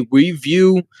 hey, we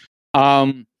view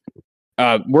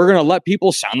we're going to let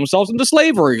people sign themselves into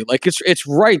slavery. Like it's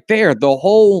right there. The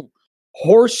whole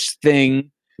horse thing,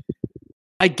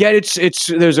 I get it's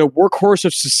there's a workhorse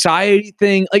of society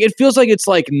thing. Like it feels like it's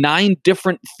like 9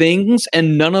 different things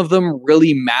and none of them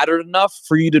really mattered enough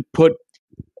for you to put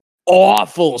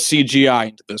awful CGI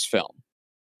into this film.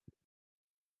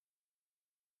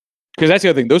 Because that's the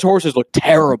other thing. Those horses look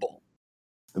terrible.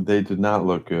 They did not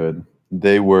look good.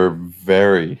 They were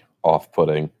very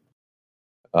off-putting.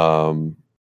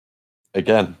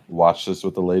 Again, watched this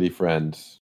with a lady friend.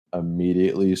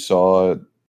 Immediately saw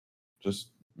just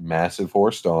massive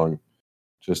horse dong,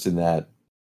 just in that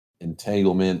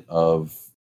entanglement of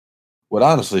what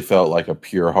honestly felt like a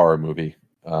pure horror movie.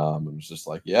 It was just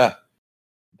like, yeah,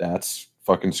 that's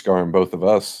fucking scarring both of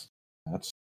us.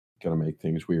 That's gonna make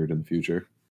things weird in the future.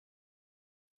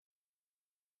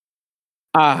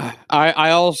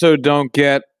 I also don't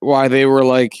get why they were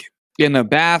like in a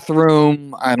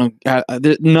bathroom.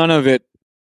 None of it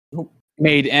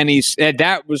made any.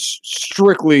 That was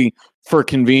strictly for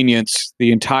convenience.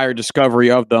 The entire discovery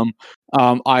of them.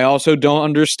 I also don't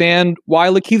understand why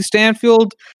Lakeith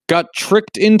Stanfield got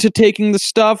tricked into taking the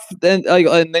stuff and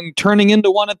then turning into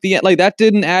one at the end. Like that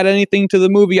didn't add anything to the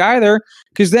movie either.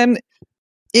 Because then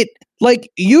it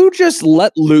you just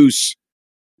let loose.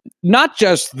 Not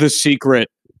just the secret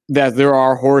that there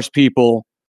are horse people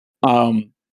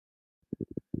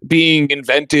being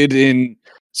invented in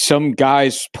some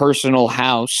guy's personal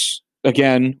house.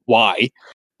 Again, why?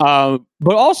 But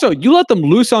also, you let them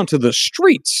loose onto the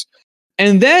streets.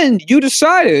 And then you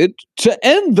decided to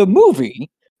end the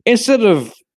movie instead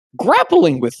of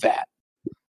grappling with that.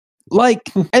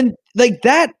 And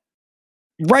that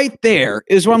right there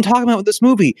is what I'm talking about with this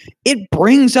movie. It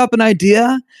brings up an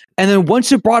idea, and then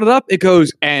once it brought it up, it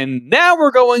goes, and now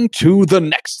we're going to the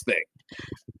next thing.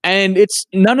 And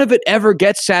none of it ever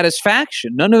gets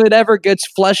satisfaction. None of it ever gets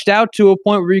fleshed out to a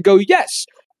point where you go, yes,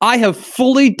 I have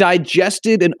fully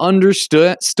digested and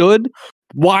understood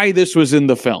why this was in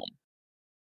the film.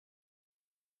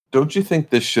 Don't you think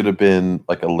this should have been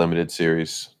like a limited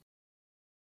series?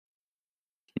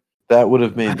 That would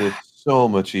have made it so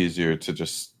much easier to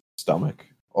just stomach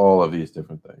all of these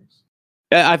different things.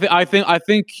 I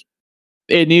think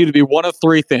it needed to be one of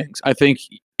three things. I think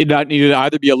it needed to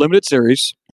either be a limited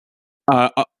series.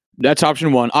 That's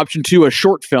option one. Option two, a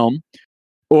short film,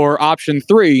 or option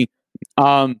three,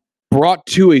 brought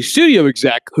to a studio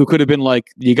exec who could have been like,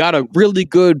 you got a really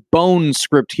good bone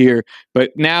script here,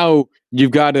 but now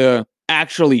you've got to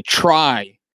actually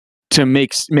try to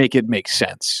make it make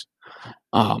sense.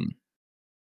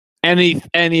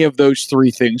 Any of those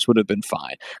three things would have been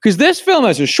fine. Because this film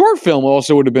as a short film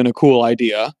also would have been a cool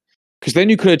idea. Because then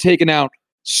you could have taken out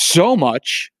so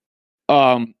much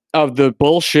of the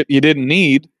bullshit you didn't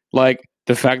need, like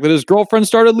the fact that his girlfriend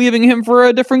started leaving him for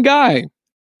a different guy.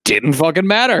 Didn't fucking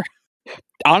matter.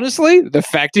 Honestly, the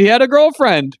fact he had a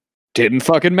girlfriend didn't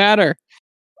fucking matter.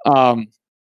 God,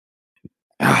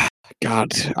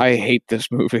 I hate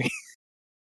this movie.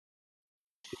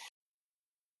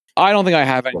 I don't think I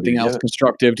have anything else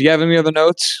constructive. Do you have any other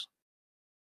notes?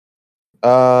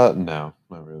 No,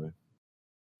 not really.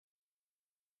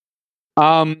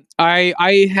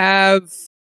 I have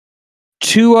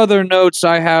two other notes.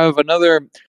 I have another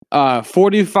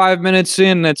 45 minutes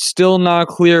in that's still not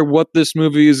clear what this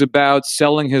movie is about.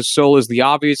 Selling his soul is the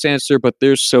obvious answer, but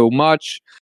there's so much.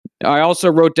 I also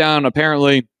wrote down,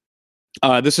 apparently,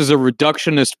 this is a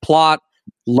reductionist plot.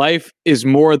 Life is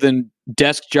more than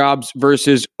desk jobs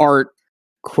versus art,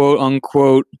 quote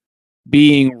unquote,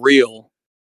 being real.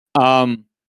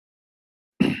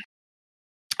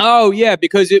 Oh yeah,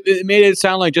 because it made it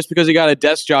sound like just because he got a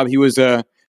desk job, he was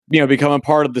become a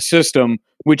part of the system,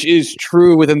 which is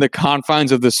true within the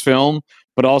confines of this film,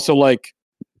 but also like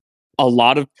a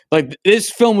lot of like this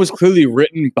film was clearly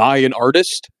written by an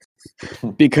artist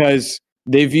because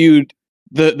they viewed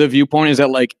the viewpoint is that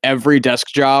like every desk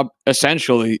job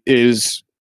essentially is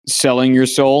selling your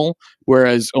soul,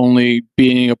 whereas only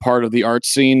being a part of the art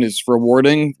scene is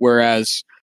rewarding, whereas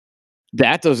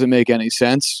that doesn't make any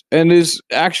sense and is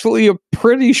actually a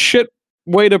pretty shit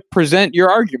way to present your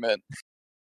argument.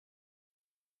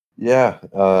 Yeah,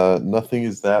 nothing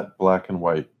is that black and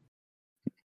white.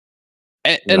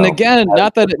 And again,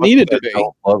 not that it needed to be.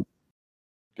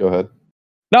 Go ahead.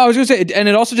 No, I was going to say, and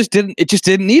it also just didn't. It just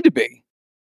didn't need to be.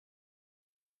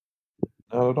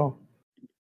 Not at all.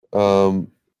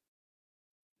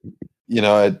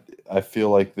 I feel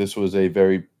like this was a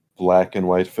very black and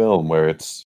white film where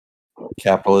it's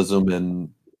capitalism and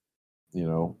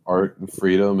art and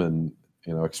freedom and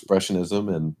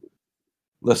expressionism. And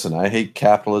listen, I hate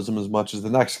capitalism as much as the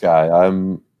next guy. I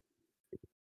don't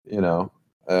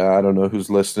know who's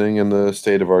listening in the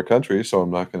state of our country, so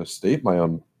I'm not going to state my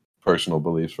own personal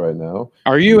beliefs right now.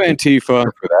 Are you Antifa?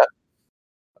 For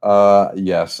that?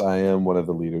 Yes, I am one of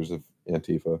the leaders of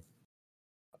Antifa.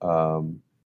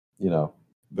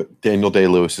 But Daniel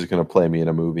Day-Lewis is going to play me in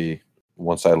a movie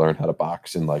once I learn how to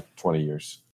box in like 20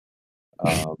 years.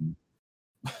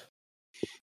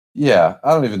 Yeah,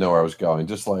 I don't even know where I was going.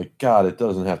 Just like, God, it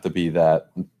doesn't have to be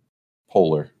that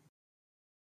polar.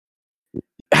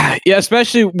 Yeah,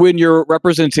 especially when your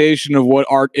representation of what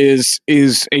art is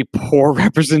a poor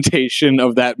representation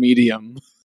of that medium.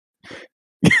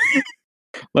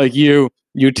 Like you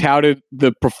touted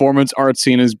the performance art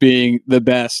scene as being the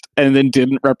best and then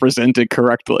didn't represent it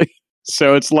correctly.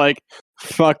 So it's like,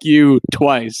 fuck you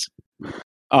twice.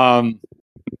 Man.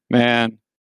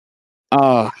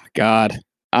 Oh, God.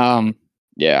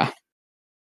 Yeah.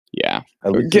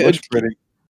 At least it looks pretty.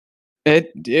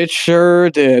 It sure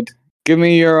did. Give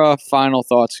me your final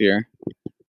thoughts here.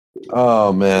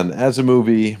 Oh, man. As a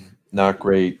movie, not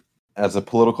great. As a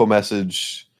political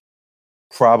message,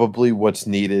 probably what's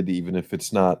needed, even if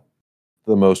it's not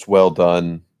the most well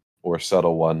done or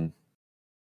subtle one.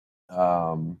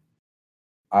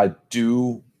 I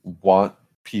do want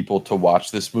people to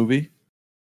watch this movie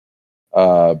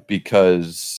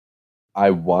because I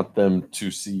want them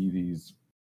to see these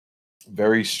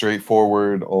very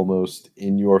straightforward, almost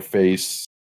in your face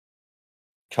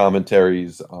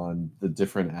commentaries on the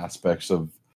different aspects of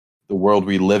the world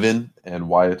we live in and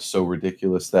why it's so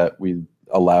ridiculous that we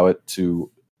allow it to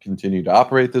continue to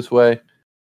operate this way.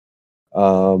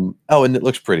 And it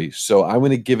looks pretty. So I'm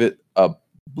going to give it a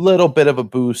little bit of a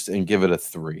boost and give it a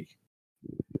 3.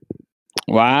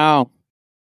 Wow.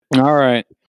 All right.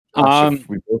 If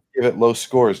we both give it low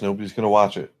scores, nobody's going to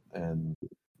watch it, and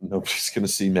nobody's going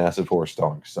to see Massive Horse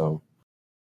Dog. So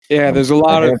yeah, there's a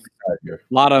lot of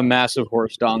massive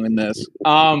horse dong in this.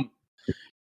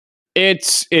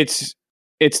 It's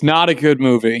not a good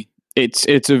movie.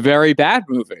 It's a very bad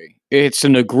movie. It's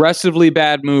an aggressively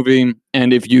bad movie,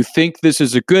 and if you think this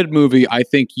is a good movie, I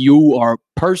think you are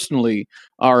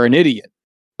an idiot.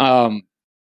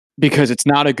 Because it's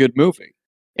not a good movie.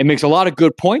 It makes a lot of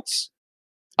good points.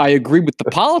 I agree with the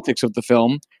politics of the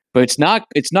film, but it's not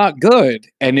good.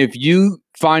 And if you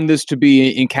find this to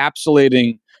be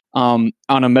encapsulating on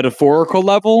a metaphorical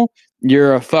level,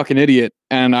 you're a fucking idiot.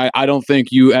 And I don't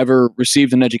think you ever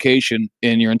received an education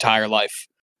in your entire life.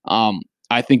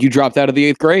 I think you dropped out of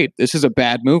the 8th grade. This is a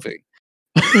bad movie.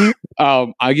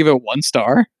 I give it 1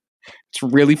 star. It's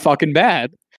really fucking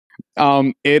bad.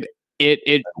 It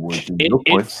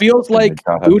feels like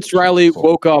Boots Riley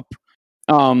woke up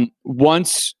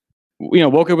once,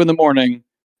 woke up in the morning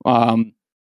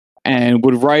and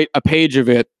would write a page of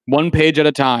it, 1 page at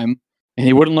a time, and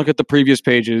he wouldn't look at the previous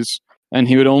pages, and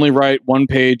he would only write 1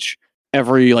 page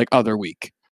every other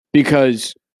week,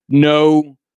 because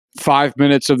no 5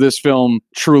 minutes of this film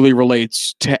truly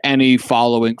relates to any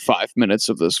following 5 minutes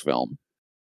of this film.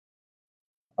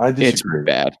 I disagree. It's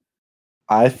bad.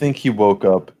 I think he woke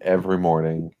up every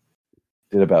morning,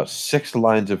 did about 6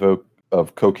 lines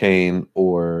of cocaine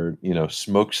or,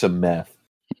 smoked some meth,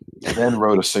 then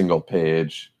wrote a single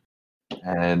page,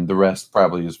 and the rest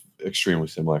probably is extremely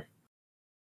similar.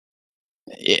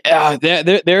 Yeah,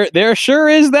 there sure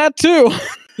is that too.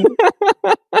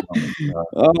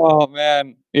 Oh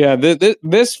man, yeah.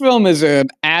 This film is an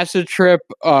acid trip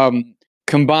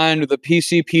combined with a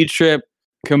PCP trip,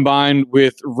 combined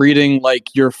with reading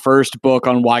your first book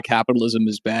on why capitalism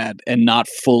is bad and not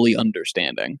fully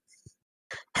understanding.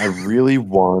 I really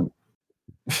want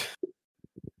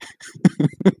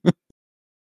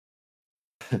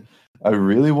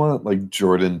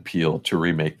Jordan Peele to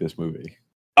remake this movie.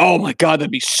 Oh my god,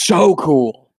 that'd be so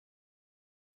cool.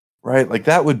 Right?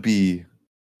 That would be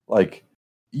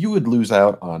you would lose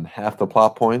out on half the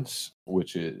plot points,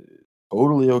 which is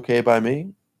totally okay by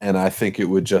me, and I think it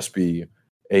would just be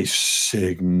a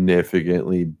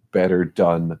significantly better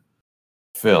done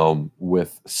film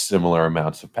with similar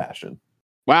amounts of passion.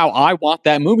 Wow, I want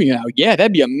that movie now. Yeah,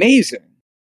 that'd be amazing.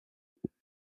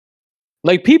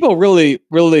 People really,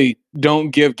 really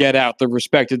don't give Get Out the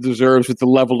respect it deserves with the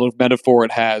level of metaphor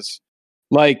it has.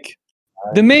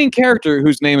 The main character,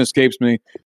 whose name escapes me,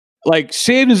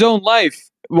 saved his own life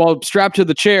while strapped to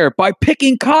the chair by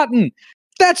picking cotton.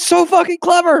 That's so fucking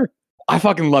clever. I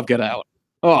fucking love Get Out.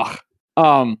 Oh,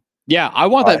 yeah, I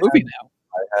want that movie now.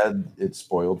 I had it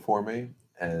spoiled for me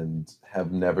and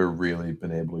have never really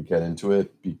been able to get into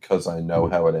it because I know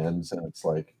how it ends, and it's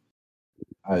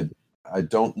I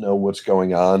don't know what's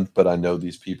going on, but I know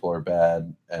these people are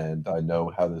bad, and I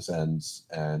know how this ends,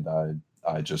 and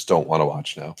I just don't want to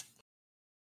watch now.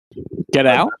 Get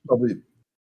Out?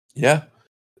 Yeah.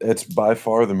 It's by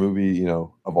far the movie,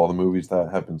 of all the movies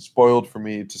that have been spoiled for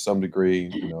me to some degree,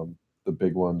 the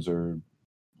big ones or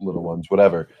little ones,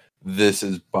 whatever. This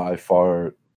has by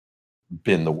far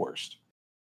been the worst.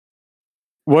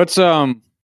 What are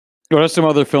some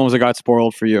other films that got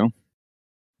spoiled for you?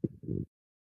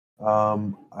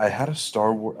 I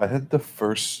had the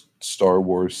first Star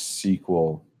Wars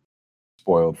sequel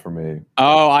spoiled for me.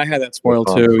 Oh, I had that spoiled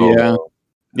too. Yeah.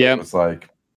 Yeah. It was oh,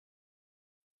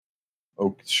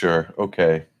 sure,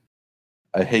 okay.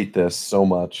 I hate this so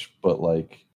much, but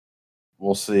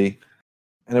we'll see.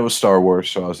 And it was Star Wars,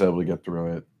 so I was able to get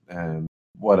through it, and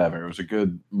whatever. It was a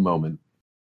good moment.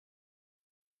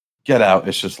 Get Out,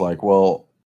 it's just well,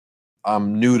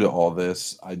 I'm new to all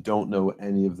this. I don't know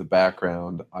any of the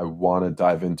background. I want to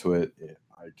dive into it.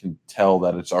 I can tell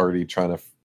that it's already trying to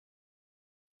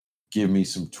give me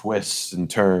some twists and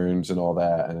turns and all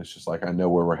that, and it's just I know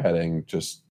where we're heading.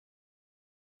 Just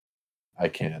I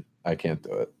can't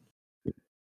do it.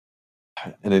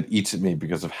 And it eats at me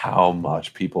because of how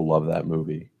much people love that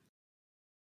movie.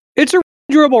 It's a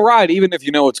enjoyable ride, even if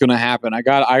you know what's going to happen. I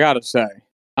gotta say,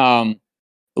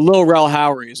 Lil Rel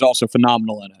Howery is also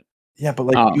phenomenal in it. Yeah,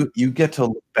 but you get to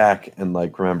look back and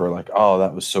remember oh,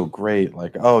 that was so great.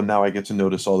 Oh, now I get to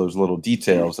notice all those little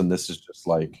details, and this is just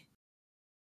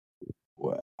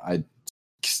I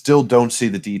still don't see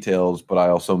the details, but I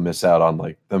also miss out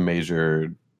on the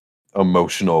major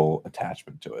emotional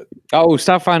attachment to it. Oh,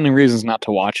 stop finding reasons not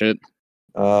to watch it.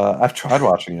 I've tried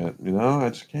watching it, I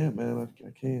just can't, man.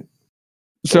 I can't.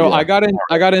 So yeah.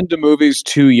 I got into movies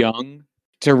too young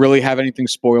to really have anything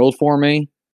spoiled for me.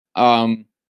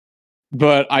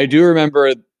 But I do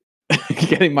remember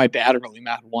getting my dad really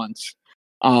mad once.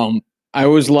 I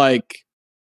was like,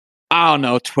 I don't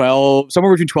know, 12,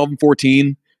 somewhere between 12 and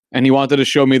 14, and he wanted to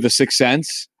show me The Sixth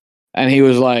Sense, and he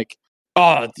was like,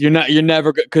 "Oh, you're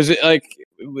never good," because like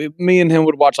me and him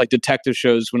would watch like detective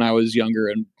shows when I was younger,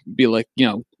 and be like,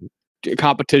 a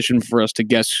competition for us to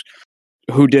guess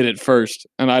who did it first,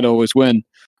 and I'd always win.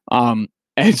 And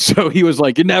so he was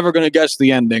like, "You're never gonna guess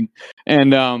the ending,"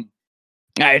 and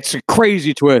it's a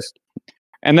crazy twist.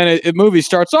 And then the movie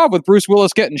starts off with Bruce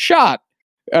Willis getting shot.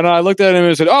 And I looked at him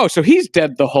and said, "Oh, so he's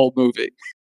dead the whole movie."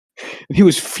 And he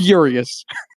was furious.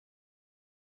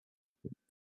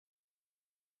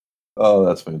 Oh,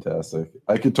 that's fantastic.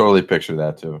 I could totally picture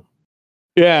that too.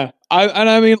 Yeah.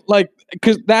 I mean, like,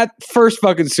 because that first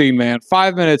fucking scene, man,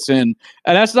 5 minutes in,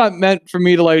 and that's not meant for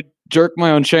me to, like, jerk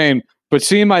my own chain, but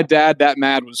seeing my dad that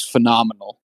mad was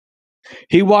phenomenal.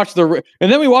 He watched and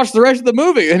then we watched the rest of the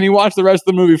movie, and he watched the rest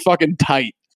of the movie fucking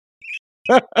tight.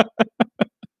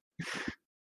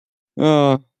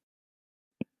 All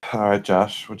right,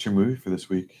 Josh, what's your movie for this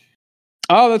week?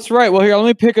 Oh, that's right. Well, here, let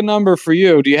me pick a number for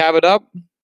you. Do you have it up?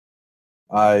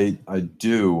 I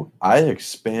do. I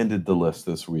expanded the list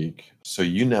this week, so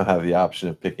you now have the option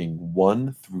of picking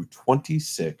 1 through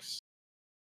 26.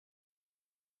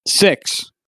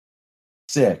 6.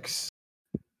 6.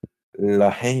 La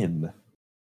Haine.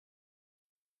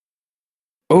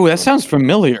 Oh, that sounds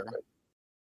familiar.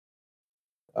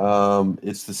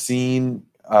 It's the scene.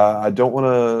 I don't want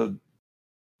to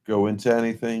go into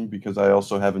anything because I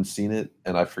also haven't seen it,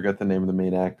 and I forget the name of the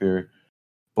main actor.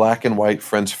 Black and white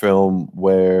French film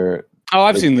where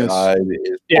I've seen this. Guy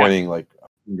is pointing like a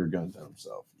finger guns at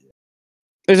himself. Yeah.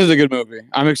 This is a good movie.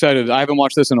 I'm excited. I haven't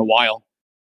watched this in a while.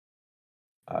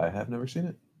 I have never seen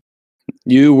it.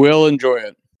 You will enjoy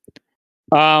it.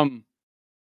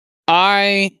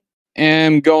 I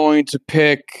am going to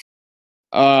pick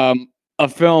a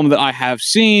film that I have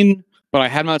seen, but I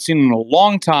have not seen in a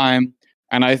long time,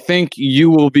 and I think you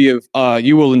will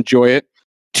enjoy it.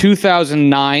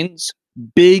 2009's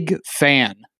Big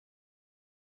Fan.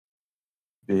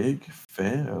 Big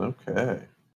Fan. Okay.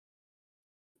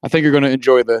 I think you're going to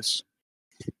enjoy this.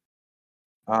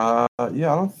 Yeah.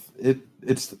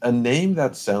 It's a name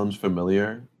that sounds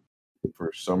familiar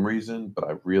for some reason, but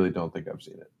I really don't think I've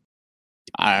seen it.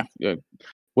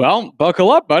 Well,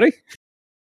 buckle up, buddy.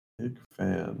 Big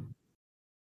Fan.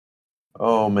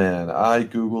 Oh man, I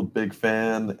googled Big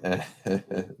Fan and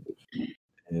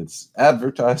it's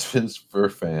advertisements for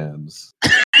fans.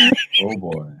 Oh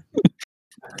boy.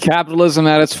 Capitalism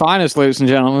at its finest, ladies and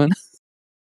gentlemen.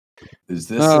 Is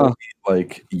this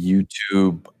like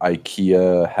YouTube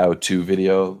IKEA how-to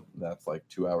video that's like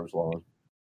 2 hours long?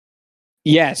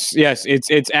 Yes.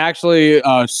 It's actually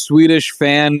Swedish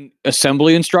fan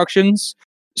assembly instructions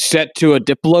set to a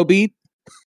Diplo beat.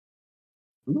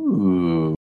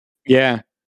 Ooh. Yeah.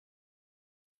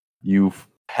 You've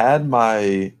had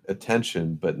my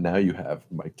attention, but now you have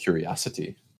my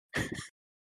curiosity.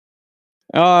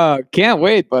 Can't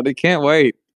wait, buddy. Can't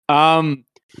wait.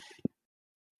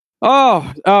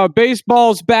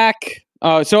 Baseball's back.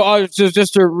 So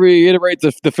just to reiterate,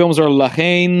 the films are La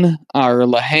Haine,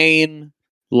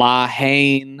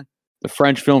 the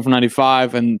French film from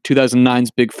 95, and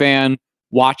 2009's Big Fan.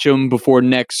 Watch them before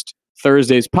next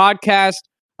Thursday's podcast.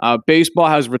 Baseball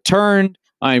has returned.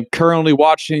 I'm currently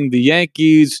watching the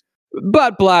Yankees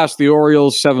butt blast the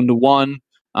Orioles 7-1.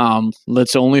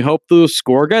 Let's only hope the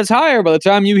score gets higher by the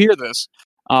time you hear this.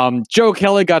 Joe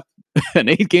Kelly got an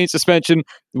 8-game suspension.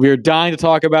 We were dying to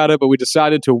talk about it, but we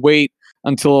decided to wait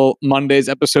until Monday's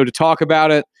episode to talk about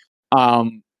it.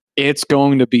 It's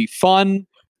going to be fun.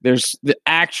 There's the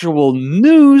actual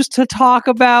news to talk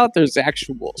about. There's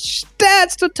actual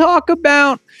stats to talk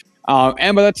about.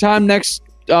 And by the time next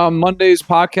Monday's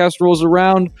podcast rolls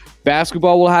around,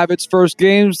 basketball will have its first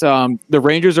games. The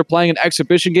Rangers are playing an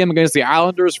exhibition game against the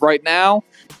Islanders right now.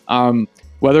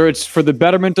 Whether it's for the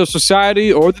betterment of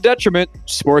society or the detriment,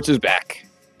 sports is back.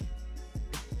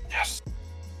 Yes.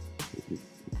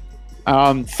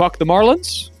 Fuck the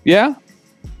Marlins? Yeah?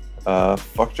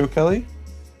 Fuck Joe Kelly?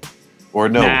 Or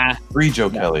no, Nah. Free Joe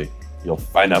Kelly. You'll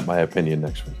find out my opinion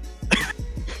next week.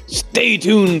 Stay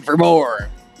tuned for more.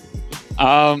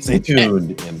 Stay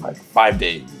tuned in like 5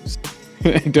 days.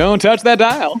 Don't touch that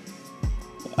dial.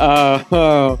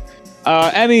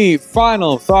 Any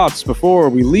final thoughts before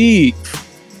we leave?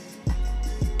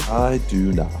 I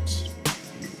do not.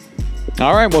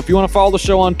 All right. Well, if you want to follow the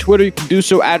show on Twitter, you can do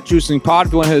so at JuicingPod.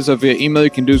 If you want to hit us up via email, you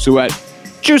can do so at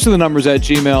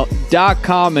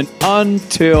juicingthenumbers@gmail.com. And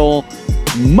until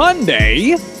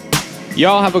Monday,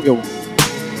 Y'all have a good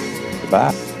one.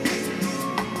 Bye.